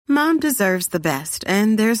Mom deserves the best,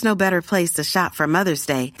 and there's no better place to shop for Mother's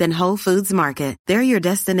Day than Whole Foods Market. They're your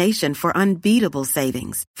destination for unbeatable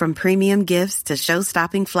savings, from premium gifts to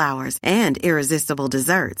show-stopping flowers and irresistible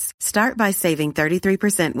desserts. Start by saving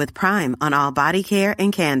 33% with Prime on all body care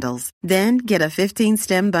and candles. Then get a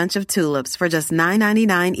 15-stem bunch of tulips for just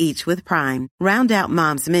 $9.99 each with Prime. Round out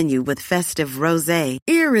Mom's menu with festive rosé,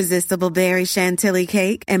 irresistible berry chantilly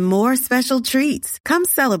cake, and more special treats. Come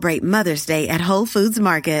celebrate Mother's Day at Whole Foods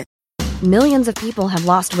Market. Millions of people have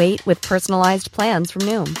lost weight with personalized plans from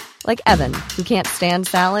Noom. Like Evan, who can't stand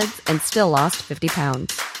salads and still lost 50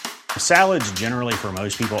 pounds. Salads generally for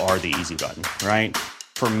most people are the easy button, right?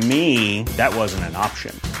 For me, that wasn't an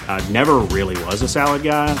option. I never really was a salad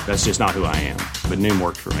guy. That's just not who I am. But Noom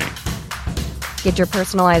worked for me. Get your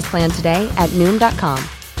personalized plan today at Noom.com.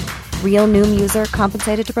 Real Noom user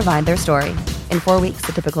compensated to provide their story. In 4 weeks,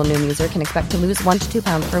 the typical Noom user can expect to lose 1 to 2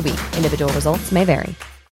 pounds per week. Individual results may vary.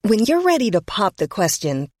 When you're ready to pop the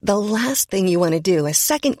question, the last thing you want to do is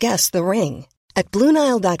second-guess the ring. At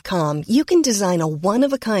BlueNile.com, you can design a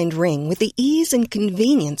one-of-a-kind ring with the ease and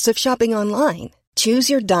convenience of shopping online. Choose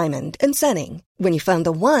your diamond and setting. When you find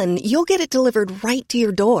the one, you'll get it delivered right to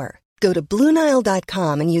your door. Go to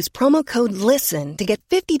BlueNile.com and use promo code LISTEN to get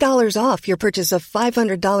 $50 off your purchase of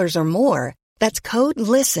 $500 or more. That's code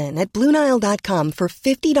LISTEN at BlueNile.com for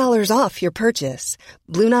 $50 off your purchase.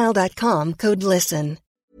 BlueNile.com, code LISTEN.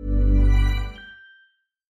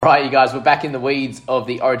 Right, you guys, we're back in the weeds of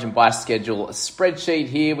the Origin bye schedule spreadsheet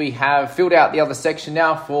here. We have filled out the other section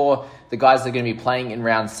now for the guys that are going to be playing in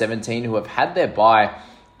round 17 who have had their bye.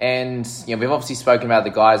 And we've obviously spoken about the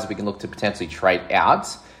guys that we can look to potentially trade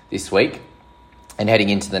out this week and heading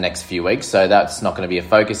into the next few weeks. So that's not going to be a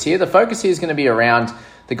focus here. The focus here is going to be around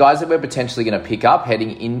the guys that we're potentially going to pick up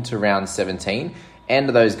heading into round 17 and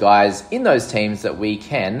those guys in those teams that we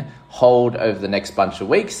can hold over the next bunch of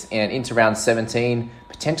weeks and into round 17,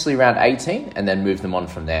 potentially round 18, and then move them on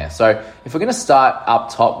from there. So if we're going to start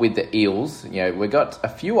up top with the Eels, we've got a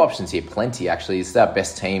few options here, plenty actually. It's our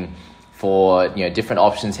best team for different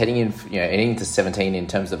options heading into 17 in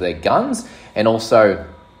terms of their guns and also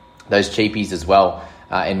those cheapies as well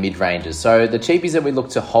and mid-ranges. So the cheapies that we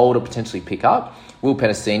look to hold or potentially pick up, Will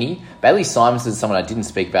Penasini. Bailey Simons is someone I didn't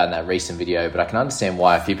speak about in that recent video, but I can understand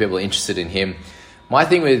why a few people are interested in him. My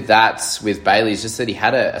thing with Bailey is just that he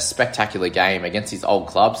had a spectacular game against his old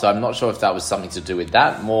club, so I'm not sure if that was something to do with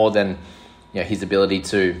that more than his ability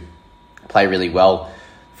to play really well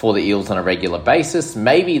for the Eels on a regular basis.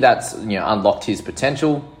 Maybe that's unlocked his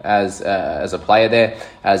potential as a player there,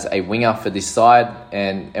 as a winger for this side,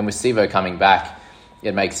 and with Sivo coming back,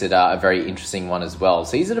 it makes it a very interesting one as well.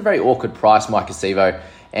 So he's at a very awkward price, Mike Sivo,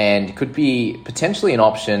 and could be potentially an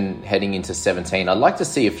option heading into 17. I'd like to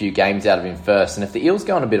see a few games out of him first, and if the Eels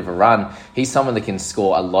go on a bit of a run, he's someone that can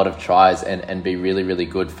score a lot of tries and be really, really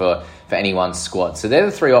good for anyone's squad. So they're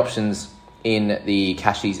the three options in the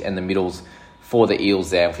cashies and the middles for the Eels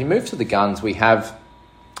there. If we move to the guns, we have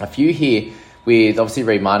a few here with obviously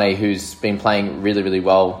Reid Mane, who's been playing really, really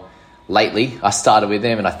well lately. I started with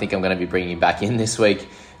him, and I think I'm going to be bringing him back in this week,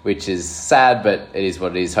 which is sad, but it is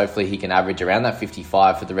what it is. Hopefully he can average around that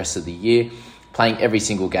 55 for the rest of the year, playing every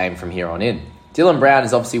single game from here on in. Dylan Brown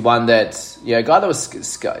is obviously one that, a guy that was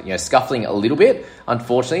scuffling a little bit,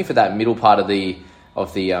 unfortunately, for that middle part of the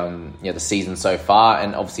season so far,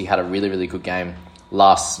 and obviously had a really, really good game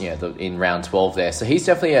last, in round 12 there. So he's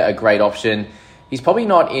definitely a great option. He's probably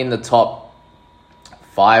not in the top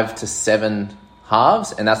 5 to 7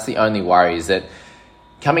 halves, and that's the only worry, is that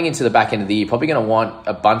coming into the back end of the year, you're probably going to want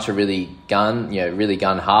a bunch of really gun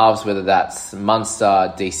halves, whether that's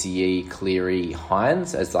Munster, DCE, Cleary,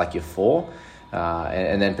 Hines as like your 4.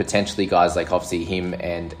 And then potentially guys like obviously him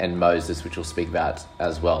and Moses, which we'll speak about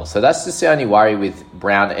as well. So that's just the only worry with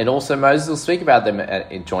Brown. And also Moses, we'll speak about them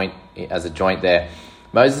as a joint there.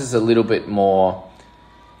 Moses is a little bit more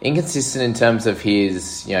inconsistent in terms of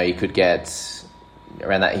his, he could get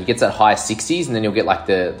around that. He gets that high 60s and then you'll get like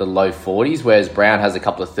the low 40s, whereas Brown has a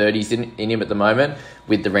couple of 30s in him at the moment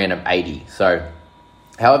with the random 80. So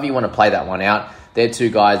however you want to play that one out, they're two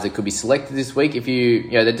guys that could be selected this week. If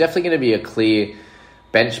they're definitely going to be a clear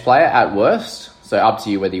bench player at worst. So up to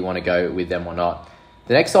you whether you want to go with them or not.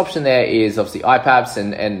 The next option there is obviously IPAPS,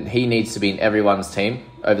 and he needs to be in everyone's team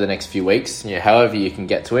over the next few weeks. However you can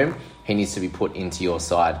get to him, he needs to be put into your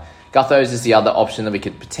side. Guthos is the other option that we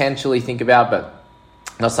could potentially think about, but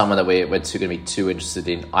not someone that we're going to be too interested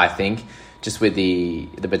in, I think, just with the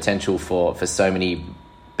potential for so many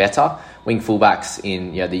better wing fullbacks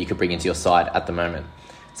that you could bring into your side at the moment.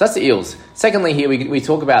 So that's the Eels. Secondly, here we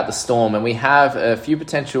talk about the Storm, and we have a few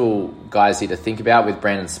potential guys here to think about, with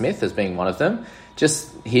Brandon Smith as being one of them.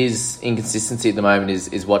 just his inconsistency at the moment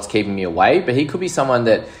is what's keeping me away. But he could be someone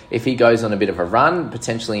that if he goes on a bit of a run,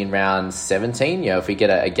 potentially in round 17, if we get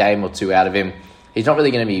a game or two out of him, he's not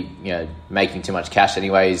really going to be making too much cash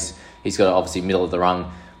anyways. He's got obviously middle of the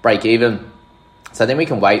rung break even. So then we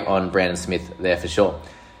can wait on Brandon Smith there for sure.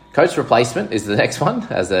 Coates replacement is the next one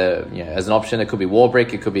as an option. It could be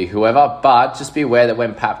Warbrick, it could be whoever, but just be aware that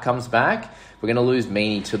when Pap comes back, we're going to lose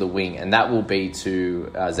Meaney to the wing, and that will be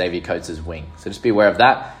to Xavier Coates' wing. So just be aware of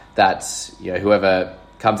that. That's whoever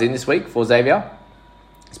comes in this week for Xavier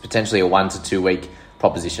is potentially a 1 to 2 week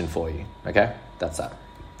proposition for you. Okay, that's that.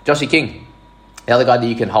 Joshy King, the other guy that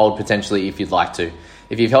you can hold potentially if you'd like to.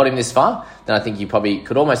 If you've held him this far, then I think you probably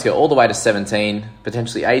could almost go all the way to 17,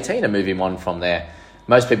 potentially 18, and move him on from there.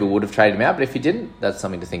 Most people would have traded him out, but if you didn't, that's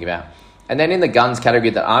something to think about. And then in the guns category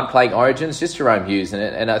that aren't playing Origins, just Jerome Hughes.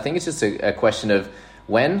 And I think it's just a question of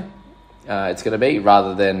when it's going to be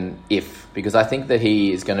rather than if, because I think that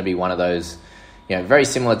he is going to be one of those, very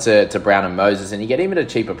similar to Brown and Moses, and you get him at a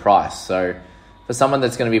cheaper price. So for someone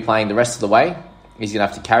that's going to be playing the rest of the way, he's going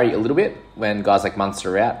to have to carry a little bit when guys like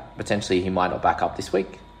Munster are out. Potentially he might not back up this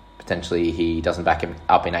week. Potentially he doesn't back him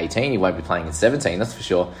up in 18. He won't be playing in 17, that's for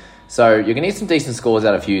sure. So you're going to need some decent scores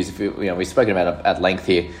out of Hughes. We've spoken about at length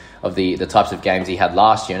here of the types of games he had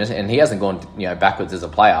last year, and he hasn't gone backwards as a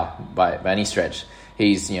player by any stretch.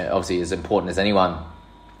 He's obviously as important as anyone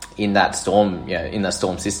in that Storm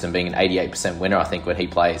Storm system, being an 88% winner I think when he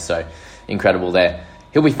plays. So incredible there.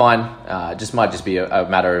 He'll be fine. Might just be a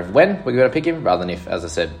matter of when we're going to pick him rather than if, as I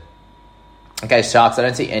said. Okay, Sharks. I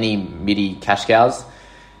don't see any midi cash cows.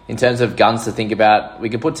 In terms of guns to think about, we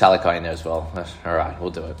could put Talakai in there as well. All right, we'll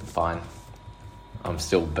do it. Fine. I'm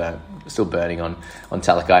still burning on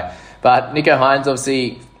Talakai. But Nicho Hynes,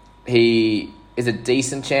 obviously, he is a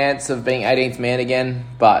decent chance of being 18th man again,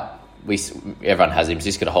 but everyone has him, so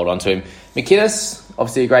just got to hold on to him. McInnes,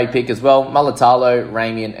 obviously a great pick as well. Mulatalo,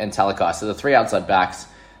 Ramian, and Talakai. So the three outside backs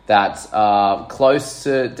that are close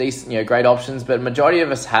to decent, great options, but majority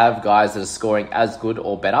of us have guys that are scoring as good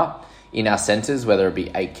or better in our centres, whether it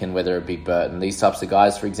be Aitken, whether it be Burton, these types of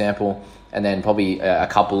guys, for example, and then probably a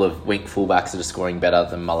couple of wing fullbacks that are scoring better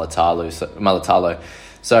than Mulatalo.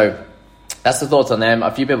 So that's the thoughts on them.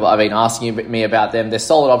 A few people have been asking me about them. They're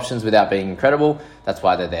solid options without being incredible. That's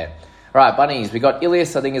why they're there. All right, Bunnies. We got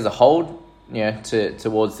Ilias, I think, as a hold,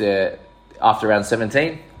 towards the after round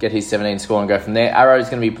 17. Get his 17 score and go from there. Arrow is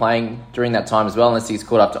going to be playing during that time as well, unless he's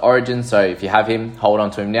caught up to Origin. So if you have him, hold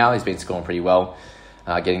on to him now. He's been scoring pretty well.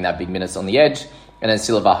 Getting that big minutes on the edge. And then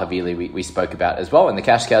Silva-Havili we spoke about as well in the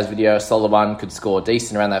Cash Cows video. Solid one, could score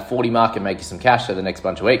decent around that 40 mark and make you some cash for the next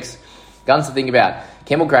bunch of weeks. Guns to think about.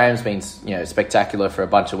 Campbell Graham's been spectacular for a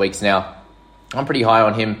bunch of weeks now. I'm pretty high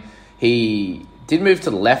on him. He did move to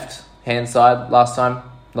the left-hand side last time.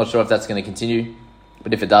 Not sure if that's going to continue.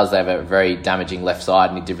 But if it does, they have a very damaging left side,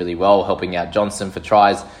 and he did really well, helping out Johnson for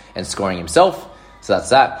tries and scoring himself. So that's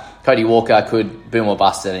that. Cody Walker could boom or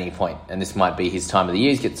bust at any point, and this might be his time of the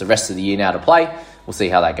year. He gets the rest of the year now to play. We'll see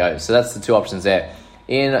how that goes. So that's the two options there.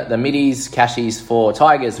 In the middies, cashies for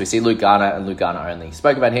Tigers, we see Luke Garner and Luke Garner only.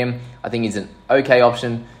 Spoke about him. I think he's an okay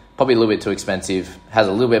option. Probably a little bit too expensive. Has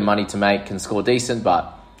a little bit of money to make. Can score decent,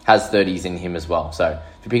 but has 30s in him as well. So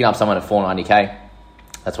if you're picking up someone at 490k,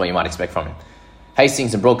 that's what you might expect from him.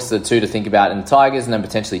 Hastings and Brooks are the two to think about in the Tigers, and then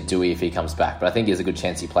potentially Dewey if he comes back. But I think there's a good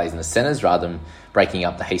chance he plays in the centres rather than breaking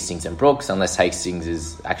up the Hastings and Brooks, unless Hastings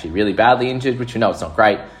is actually really badly injured, which we know it's not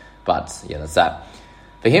great. But yeah, that's that.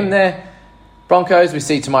 For him there, Broncos, we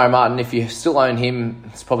see Tamari Martin. If you still own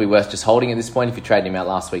him, it's probably worth just holding at this point. If you traded him out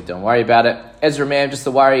last week, don't worry about it. Ezra Mam, just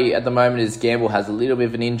the worry at the moment is Gamble has a little bit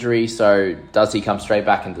of an injury, so does he come straight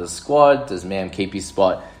back into the squad? Does Mam keep his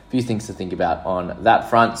spot? Few things to think about on that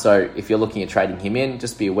front. So if you're looking at trading him in,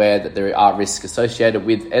 just be aware that there are risks associated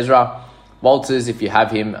with Ezra. Walters, if you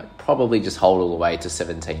have him, probably just hold all the way to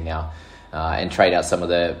 17 now and trade out some of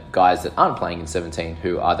the guys that aren't playing in 17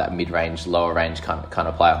 who are that mid-range, lower range kind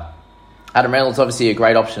of player. Adam Reynolds, obviously a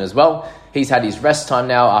great option as well. He's had his rest time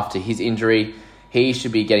now after his injury. He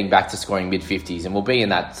should be getting back to scoring mid-50s and will be in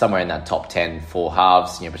that somewhere in that top 10 for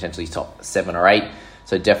halves, potentially top 7 or 8.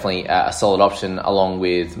 So definitely a solid option along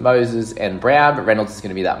with Moses and Brown, but Reynolds is going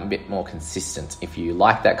to be that bit more consistent. If you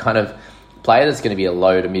like that kind of player that's going to be a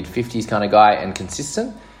low to mid-50s kind of guy and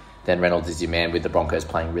consistent, then Reynolds is your man with the Broncos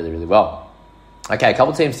playing really, really well. Okay, a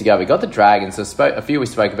couple teams to go. We got the Dragons. So a few we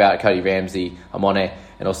spoke about, Cody Ramsey, Amone,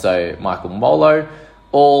 and also Michael Molo.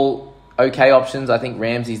 All okay options. I think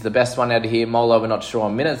Ramsey's the best one out of here. Molo, we're not sure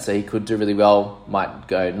on minutes, so he could do really well. Might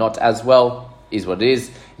go not as well. Is what it is.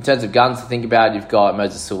 In terms of guns to think about, you've got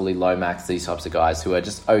Moses Sully, Lomax, these types of guys who are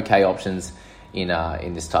just okay options in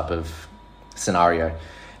this type of scenario.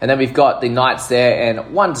 And then we've got the Knights there,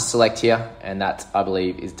 and one to select here, and that, I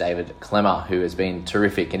believe, is David Klemmer, who has been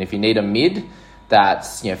terrific. And if you need a mid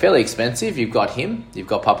that's fairly expensive, you've got him. You've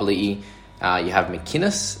got Papali'i, you have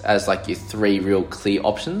McInnes as like your three real clear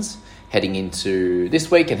options heading into this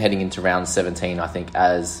week and heading into round 17, I think,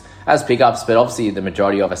 as pickups. But obviously the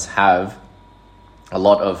majority of us have a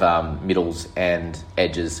lot of middles and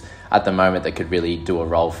edges at the moment that could really do a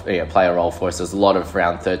role, play a role for us. There's a lot of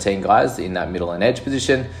round 13 guys in that middle and edge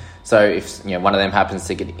position. So if one of them happens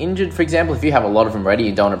to get injured, for example, if you have a lot of them ready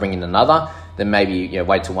and don't want to bring in another, then maybe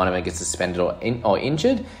wait till one of them gets suspended or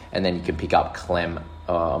injured, and then you can pick up Clem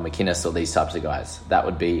or McInnes or these types of guys. That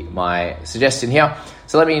would be my suggestion here.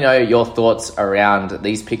 So let me know your thoughts around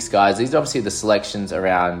these picks, guys. These are obviously the selections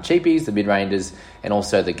around cheapies, the mid-rangers, and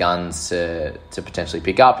also the guns to potentially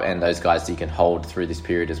pick up, and those guys that you can hold through this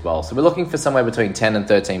period as well. So we're looking for somewhere between 10 and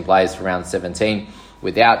 13 players for round 17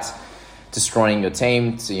 without destroying your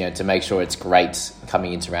team to make sure it's great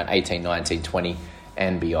coming into round 18, 19, 20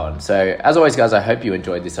 and beyond. So as always, guys, I hope you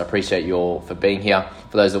enjoyed this. I appreciate you all for being here.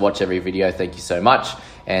 For those that watch every video, thank you so much,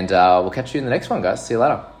 and we'll catch you in the next one, guys. See you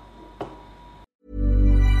later.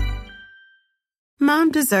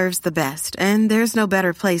 Mom deserves the best, and there's no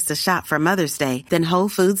better place to shop for Mother's Day than Whole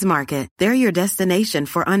Foods Market. They're your destination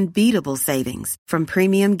for unbeatable savings, from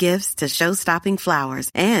premium gifts to show-stopping flowers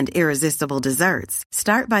and irresistible desserts.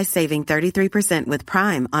 Start by saving 33% with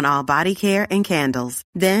Prime on all body care and candles.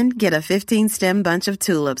 Then get a 15-stem bunch of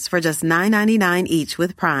tulips for just $9.99 each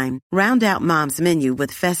with Prime. Round out Mom's menu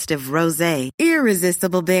with festive rosé,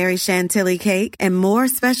 irresistible berry chantilly cake, and more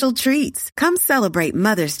special treats. Come celebrate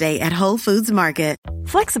Mother's Day at Whole Foods Market.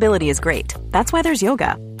 Flexibility is great. That's why there's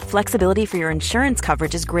yoga. Flexibility for your insurance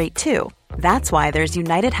coverage is great too. That's why there's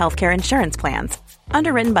United Healthcare Insurance Plans.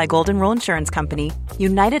 Underwritten by Golden Rule Insurance Company,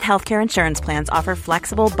 United Healthcare Insurance Plans offer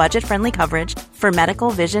flexible, budget-friendly coverage for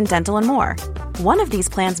medical, vision, dental, and more. One of these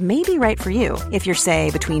plans may be right for you if you're,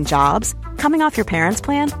 say, between jobs, coming off your parents'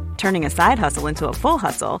 plan, turning a side hustle into a full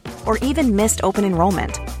hustle, or even missed open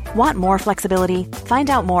enrollment. Want more flexibility? Find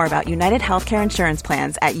out more about United Healthcare Insurance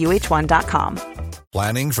Plans at uh1.com.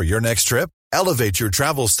 Planning for your next trip? Elevate your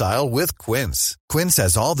travel style with Quince. Quince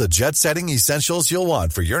has all the jet-setting essentials you'll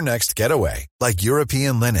want for your next getaway, like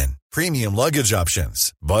European linen, premium luggage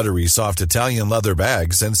options, buttery soft Italian leather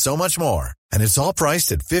bags, and so much more. And it's all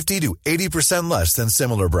priced at 50 to 80% less than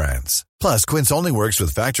similar brands. Plus, Quince only works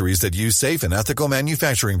with factories that use safe and ethical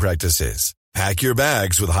manufacturing practices. Pack your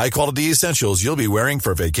bags with high-quality essentials you'll be wearing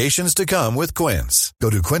for vacations to come with Quince. Go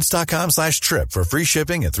to quince.com/trip for free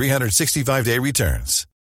shipping and 365-day returns.